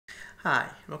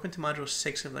Hi, welcome to Module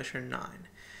 6 of Lecture 9. In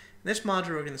this module,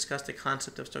 we're going to discuss the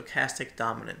concept of stochastic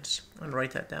dominance. I'm going to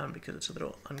write that down because it's a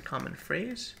little uncommon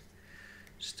phrase.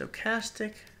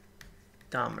 Stochastic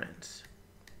dominance.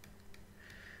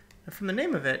 Now, from the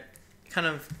name of it, it kind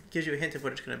of gives you a hint of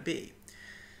what it's going to be.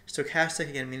 Stochastic,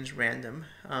 again, means random,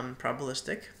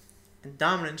 probabilistic, and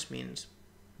dominance means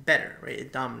better, right?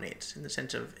 It dominates in the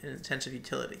sense of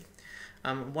utility.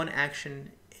 One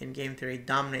action in game theory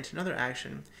dominates another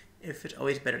action if it's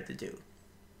always better to do.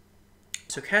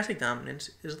 Stochastic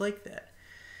dominance is like that.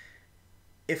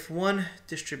 If one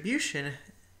distribution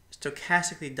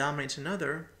stochastically dominates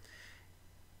another,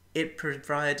 it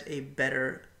provides a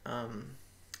better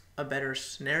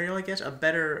scenario, I guess, a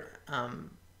better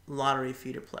lottery for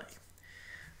you to play.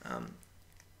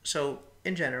 So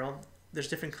in general, there's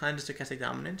different kinds of stochastic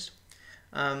dominance.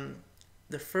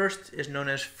 The first is known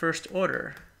as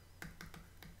Firstorder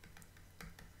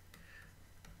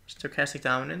stochastic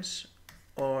dominance,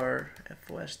 or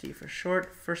FOSD for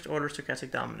short, first order stochastic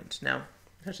dominance. Now,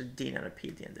 there's a D, not a P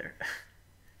at the end there.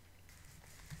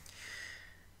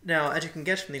 Now, as you can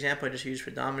guess from the example I just used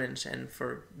for dominance and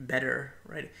for better,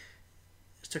 right,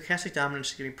 stochastic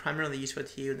dominance is going to be primarily useful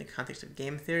to you in the context of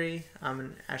game theory,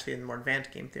 and actually in more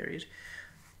advanced game theories.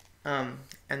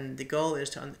 And the goal is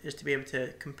to be able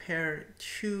to compare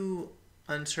two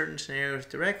uncertain scenarios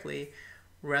directly,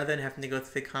 rather than having to go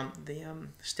through the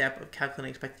step of calculating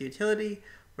expected utility.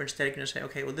 We're instead going to say,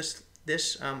 okay, well, this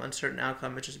uncertain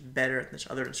outcome is just better than this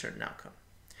other uncertain outcome.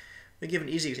 We give an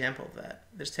easy example of that.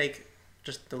 Let's take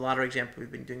just the lottery example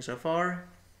we've been doing so far.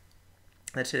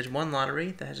 Let's say there's one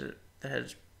lottery that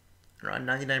has around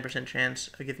 99% chance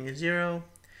of giving you 0,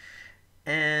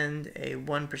 and a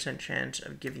 1% chance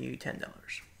of giving you $10.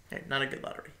 Okay, not a good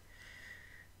lottery.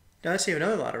 Now let's say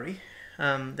another lottery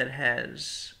that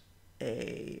has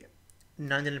a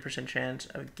 99% chance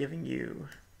of giving you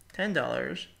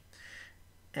 $10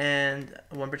 and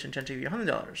a 1% chance of giving you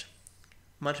 $100.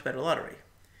 Much better lottery.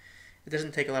 It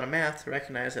doesn't take a lot of math to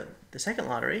recognize that the second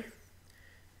lottery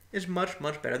is much,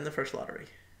 much better than the first lottery.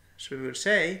 So we would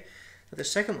say that the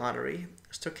second lottery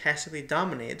stochastically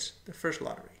dominates the first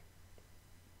lottery.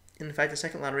 In fact, the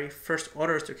second lottery, first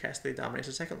order stochastically dominates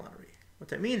the second lottery. What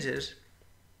that means is,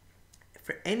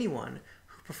 for anyone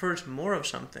who prefers more of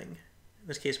something, in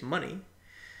this case money,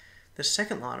 the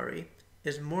second lottery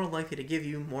is more likely to give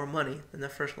you more money than the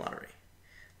first lottery.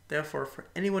 Therefore, for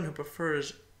anyone who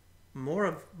prefers more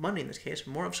of money, in this case,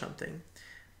 more of something,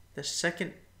 the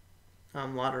second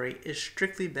lottery is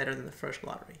strictly better than the first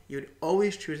lottery. You would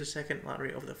always choose the second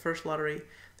lottery over the first lottery.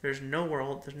 There's no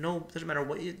world, doesn't matter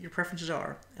what your preferences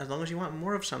are, as long as you want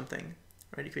more of something,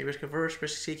 right? You can be risk averse,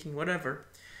 risk seeking, whatever.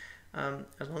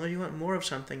 As long as you want more of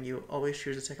something, you always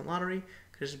choose the second lottery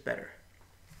because it's better.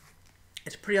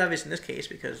 It's pretty obvious in this case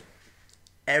because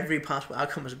every possible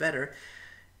outcome is better.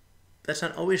 That's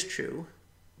not always true,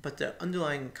 but the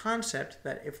underlying concept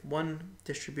that if one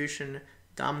distribution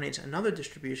dominates another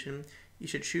distribution, you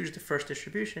should choose the first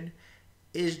distribution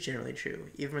is generally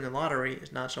true, even when the lottery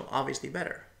is not so obviously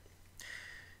better.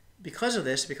 Because of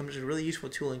this, it becomes a really useful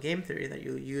tool in game theory that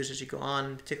you'll use as you go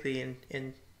on, particularly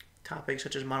in topics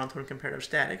such as monotone comparative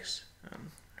statics.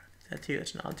 That too,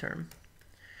 that's an odd term.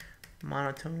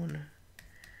 Monotone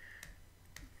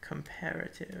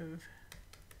comparative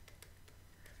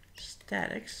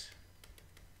statics.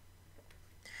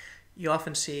 You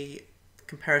often see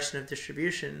comparison of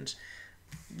distributions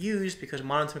used because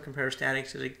monotone comparative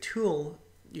statics is a tool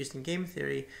used in game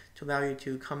theory to allow you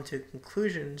to come to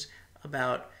conclusions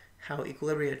about how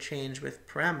equilibria change with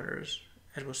parameters.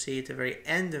 As we'll see at the very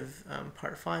end of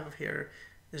part 5 of here,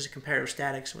 this is comparative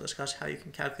statics, and we'll discuss how you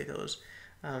can calculate those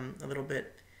a little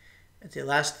bit in the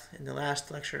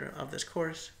last lecture of this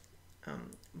course.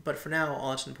 But for now, all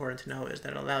that's important to know is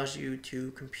that it allows you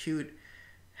to compute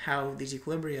how these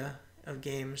equilibria of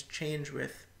games change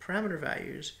with parameter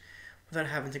values without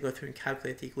having to go through and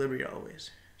calculate the equilibria always.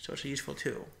 So it's a useful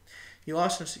tool. You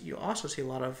also see a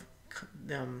lot of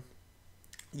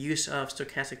use of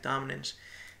stochastic dominance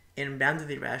in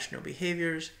bounded rational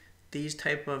behaviors. These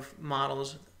type of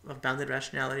models of bounded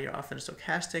rationality are often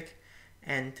stochastic,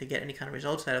 and to get any kind of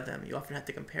results out of them, you often have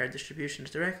to compare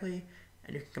distributions directly,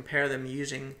 and you can compare them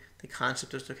using the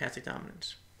concept of stochastic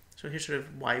dominance. So here's sort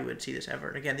of why you would see this ever.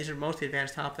 And again, these are mostly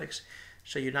advanced topics,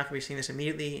 so you're not going to be seeing this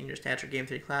immediately in your stats or game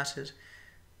theory classes,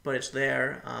 but it's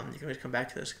there. You can always come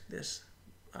back to this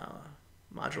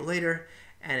module later,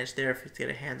 and it's there to get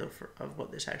a handle of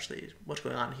what this actually is, what's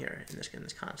going on here in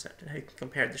this concept, and how you can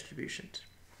compare distributions.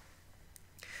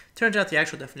 Turns out the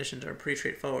actual definitions are pretty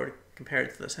straightforward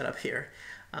compared to the setup here.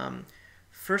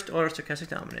 First order stochastic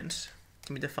dominance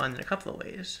can be defined in a couple of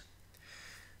ways.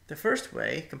 The first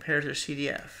way compares their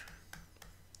CDF.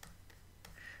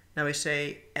 Now we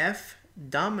say F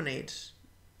dominates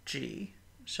G.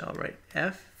 So I'll write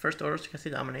F, first order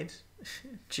stochastic dominates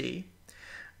G,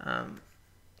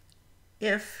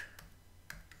 if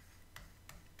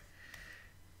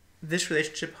this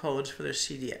relationship holds for their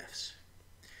CDFs.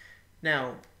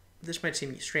 Now, this might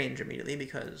seem strange immediately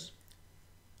because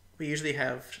we usually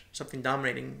have something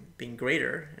dominating being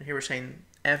greater, and here we're saying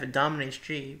F dominates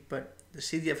G, but the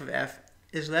CDF of F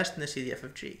is less than the CDF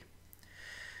of G.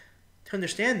 To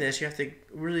understand this, you have to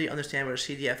really understand what a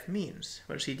CDF means,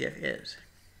 what a CDF is.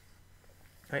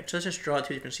 All right, so let's just draw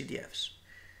two different CDFs.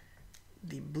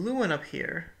 The blue one up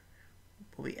here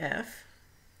will be F.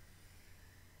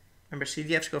 Remember,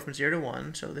 CDFs go from 0 to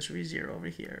 1, so this will be 0 over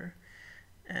here.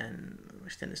 And we'll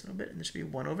extend this a little bit, and this will be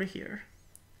 1 over here.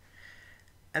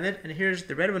 And here's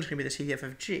the red one's going to be the CDF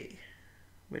of G,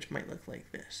 which might look like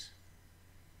this.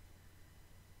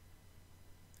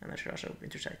 And that should also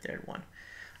intersect there at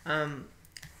 1.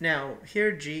 Now,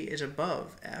 here G is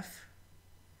above F,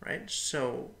 right?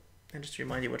 So, and just to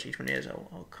remind you what each one is,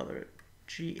 I'll color it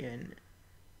G in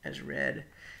as red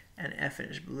and F in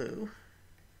as blue.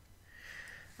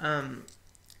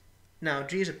 Now,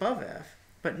 G is above F,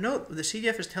 but note what the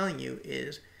CDF is telling you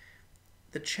is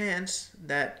the chance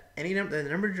that any number, the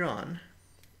number drawn,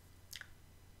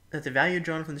 that the value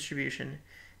drawn from the distribution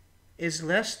is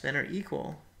less than or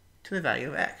equal to the value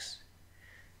of x.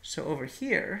 So over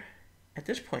here, at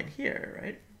this point here,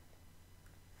 right,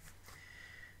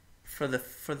 for the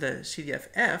CDF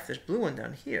F, this blue one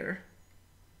down here,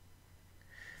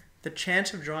 the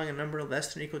chance of drawing a number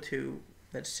less than or equal to,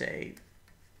 let's say,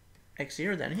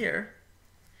 x0 down here,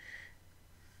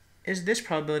 is this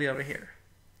probability over here.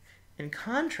 In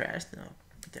contrast, now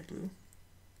put that blue.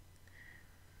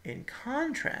 In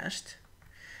contrast,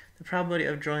 the probability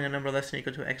of drawing a number less than or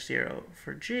equal to x0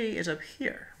 for G is up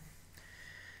here.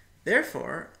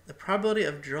 Therefore, the probability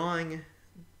of drawing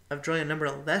a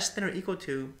number less than or equal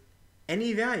to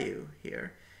any value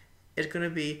here is going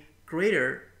to be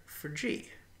greater for G.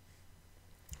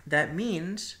 That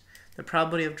means the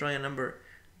probability of drawing a number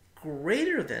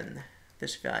greater than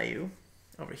this value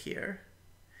over here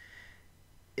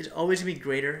is always going to be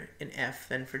greater in F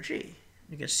than for G.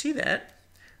 You can see that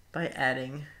by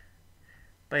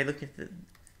looking at the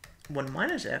 1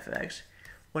 minus f of x.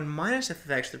 1 minus f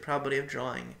of x, the probability of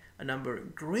drawing a number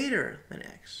greater than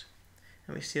x.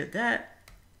 And we see that that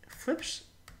flips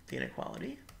the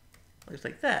inequality, looks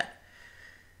like that.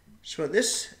 So what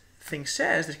this thing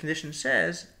says, this condition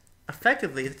says,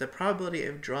 effectively that the probability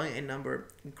of drawing a number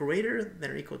greater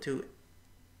than or equal to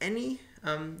any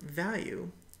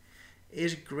value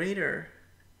is greater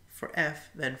for f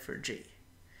than for g.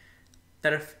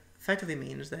 That effectively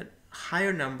means that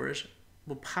higher numbers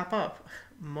will pop up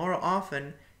more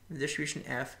often in the distribution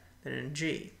f than in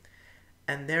g.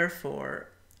 And therefore,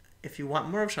 if you want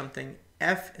more of something,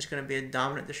 f is going to be a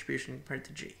dominant distribution compared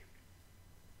to g.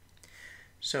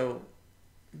 So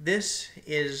this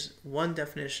is one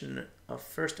definition of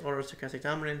first order stochastic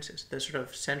dominance. It's the sort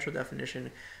of central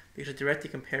definition because it directly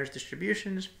compares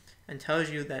distributions and tells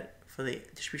you that for the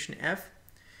distribution f,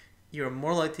 you are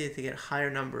more likely to get higher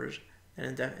numbers than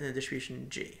in the distribution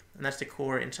g. And that's the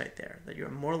core insight there, that you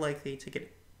are more likely to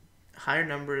get higher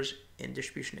numbers in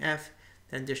distribution f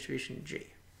than distribution g.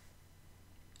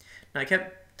 Now I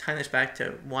kept tying this back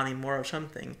to wanting more of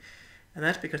something, and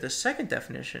that's because the second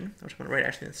definition, which I'm going to write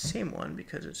actually the same one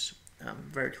because it's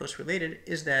very closely related,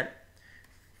 is that,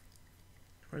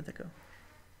 where did that go?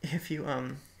 If you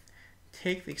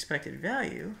take the expected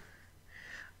value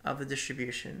of the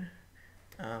distribution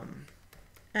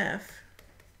f,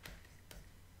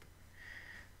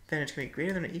 then it's going to be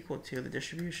greater than or equal to the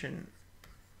distribution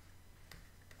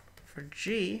for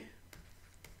g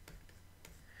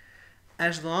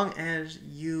as long as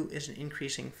u is an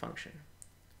increasing function.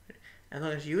 As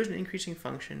long as u is an increasing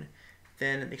function,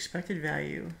 then the expected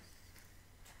value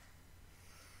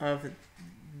of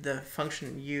the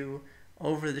function u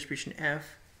over the distribution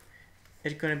f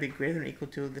is going to be greater than or equal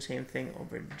to the same thing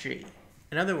over g.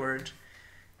 In other words,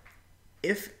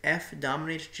 if f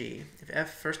dominates g, if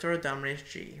f first order dominates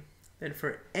g, then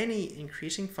for any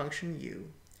increasing function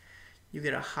u, you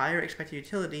get a higher expected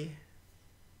utility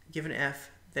given f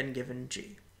than given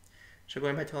g. So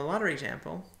going back to the lottery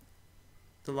example,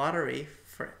 the lottery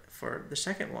for the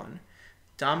second one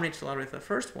dominates the lottery for the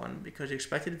first one because the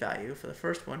expected value for the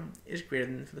first one is greater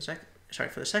than for the second. Sorry,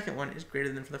 for the second one is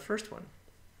greater than for the first one.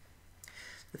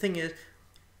 The thing is,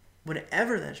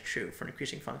 whenever that's true for an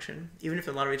increasing function, even if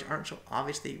the lotteries aren't so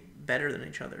obviously better than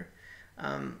each other,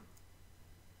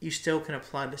 you still can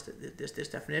apply this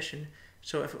definition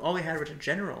So if all we had was a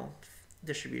general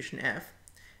distribution f,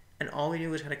 and all we knew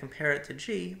was how to compare it to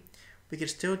g, we could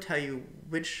still tell you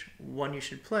which one you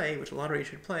should play, which lottery you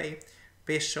should play,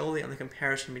 based solely on the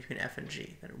comparison between f and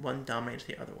g, that one dominates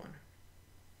the other one.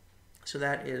 So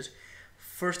that is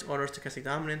first order stochastic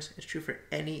dominance. It's true for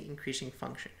any increasing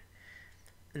function.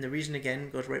 And the reason,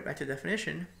 again, goes right back to the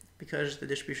definition, because the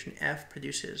distribution f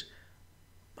produces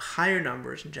higher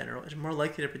numbers in general, is more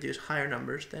likely to produce higher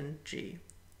numbers than g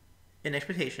in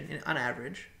expectation, on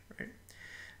average, right?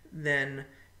 Then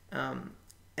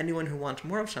anyone who wants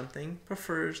more of something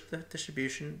prefers the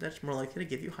distribution that's more likely to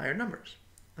give you higher numbers,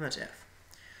 and that's f.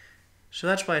 So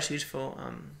that's why it's useful,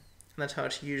 and that's how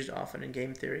it's used often in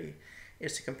game theory,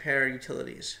 is to compare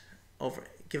utilities over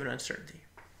given uncertainty.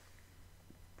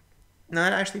 Now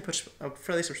that actually puts a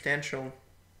fairly substantial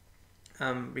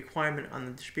requirement on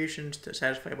the distributions to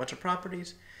satisfy a bunch of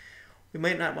properties. We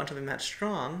might not want something that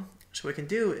strong, so what we can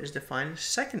do is define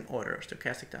second order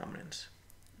stochastic dominance.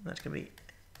 That's going to be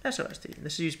SOSD.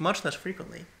 This is used much less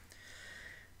frequently.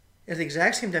 It's the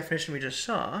exact same definition we just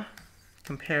saw,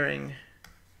 comparing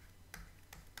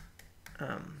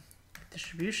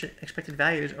distribution expected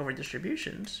values over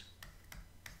distributions.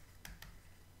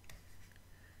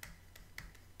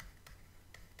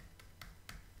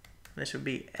 This would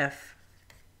be f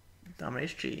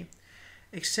dominates g,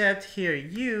 except here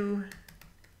u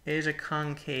is a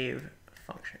concave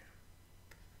function.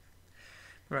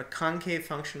 Where a concave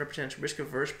function represents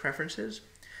risk-averse preferences.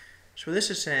 So what this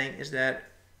is saying is that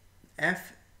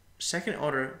f second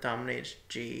order dominates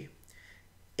g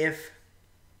if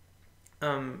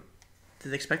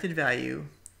the expected value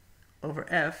over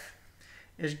f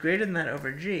is greater than that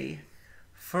over g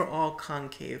for all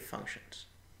concave functions,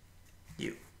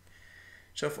 u.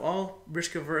 So if all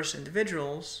risk-averse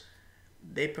individuals,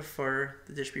 they prefer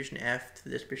the distribution f to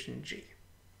the distribution g.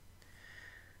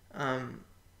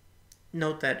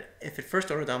 Note that if it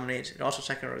first order dominates, it also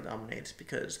second order dominates,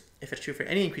 because if it's true for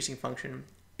any increasing function,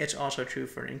 it's also true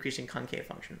for an increasing concave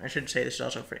function. I should say this is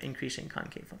also for increasing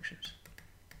concave functions.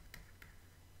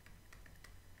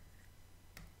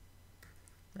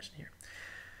 That's in here.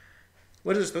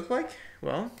 What does this look like?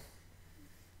 Well,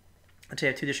 let's say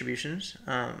I have two distributions.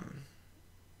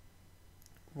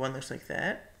 One looks like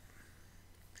that,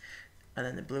 and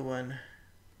then the blue one looks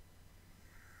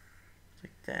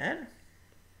like that.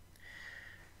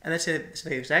 And let's say it's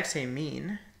the exact same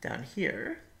mean down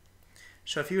here.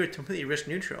 So if you were completely risk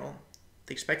neutral,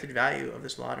 the expected value of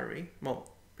this lottery, well,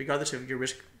 regardless of your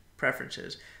risk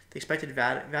preferences, the expected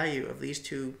value of these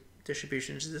two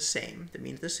distributions is the same. The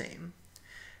mean is the same.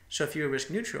 So if you're risk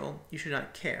neutral, you should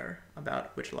not care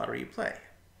about which lottery you play.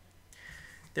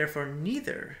 Therefore,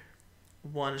 neither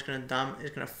one is going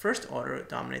to first order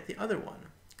dominate the other one,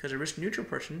 because a risk neutral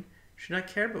person should not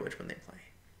care about which one they play.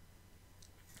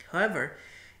 However,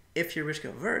 if you're risk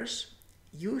averse,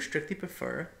 you strictly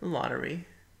prefer the lottery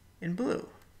in blue.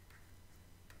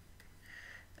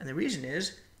 And the reason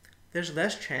is there's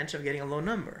less chance of getting a low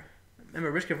number.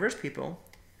 Remember, risk averse people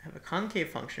have a concave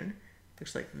function,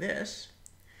 looks like this,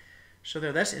 so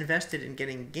they're less invested in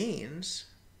getting gains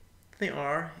than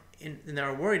they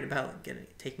are worried about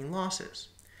taking losses.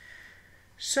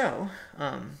 So,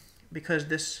 because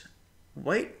this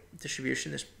white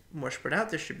distribution, this more spread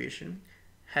out distribution,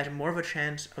 has more of a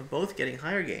chance of both getting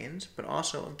higher gains, but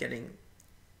also of getting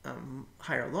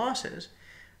higher losses,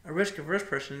 a risk-averse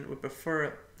person would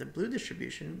prefer the blue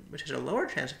distribution, which has a lower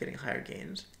chance of getting higher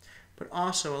gains, but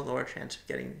also a lower chance of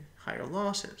getting higher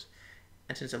losses.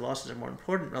 And since the losses are more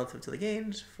important relative to the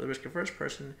gains, for the risk-averse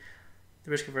person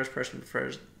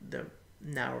prefers the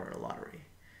narrower lottery.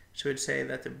 So we'd say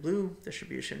that the blue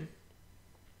distribution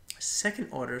second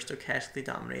order stochastically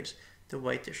dominates the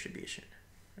white distribution.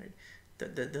 Right?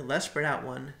 The less spread out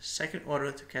one, second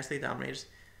order stochastically dominates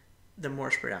the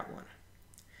more spread out one.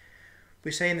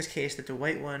 We say in this case that the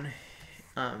white one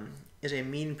is a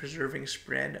mean preserving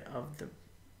spread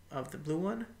of the blue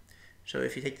one. So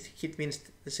if you keep the means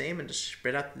the same and just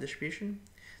spread out the distribution,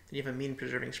 then you have a mean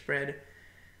preserving spread.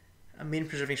 A mean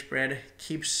preserving spread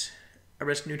keeps a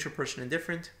risk neutral person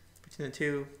indifferent between the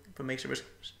two, but makes a risk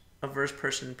averse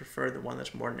person prefer the one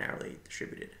that's more narrowly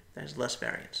distributed, that has less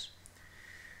variance.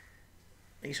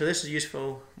 And so this is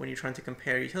useful when you're trying to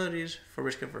compare utilities for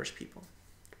risk averse people,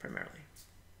 primarily.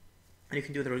 And you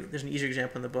can do there's an easier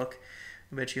example in the book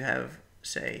in which you have,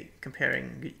 say,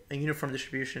 comparing a uniform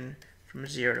distribution from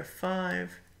 0 to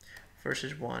 5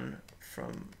 versus one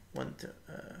from 1 to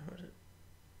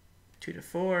 2 to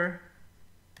 4,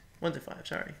 1 to 5,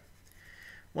 sorry.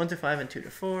 1 to 5 and 2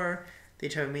 to 4. They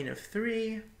each have a mean of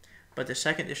 3, but the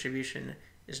second distribution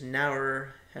is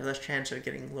narrower, has less chance of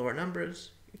getting lower numbers,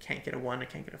 it can't get a 1, it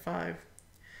can't get a 5.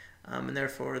 And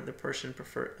therefore the person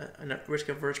a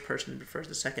risk-averse person prefers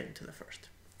the second to the first.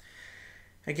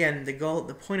 Again,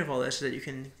 the point of all this is that you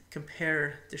can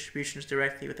compare distributions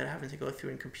directly without having to go through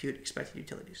and compute expected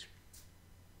utilities.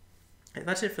 And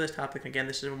that's it for this topic. Again,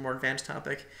 this is a more advanced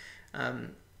topic.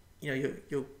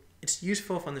 It's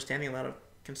useful for understanding a lot of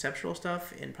conceptual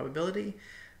stuff in probability,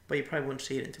 but you probably won't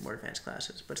see it into more advanced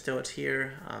classes. But still, it's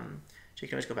here, so you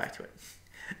can always go back to it.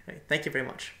 Right, thank you very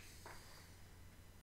much.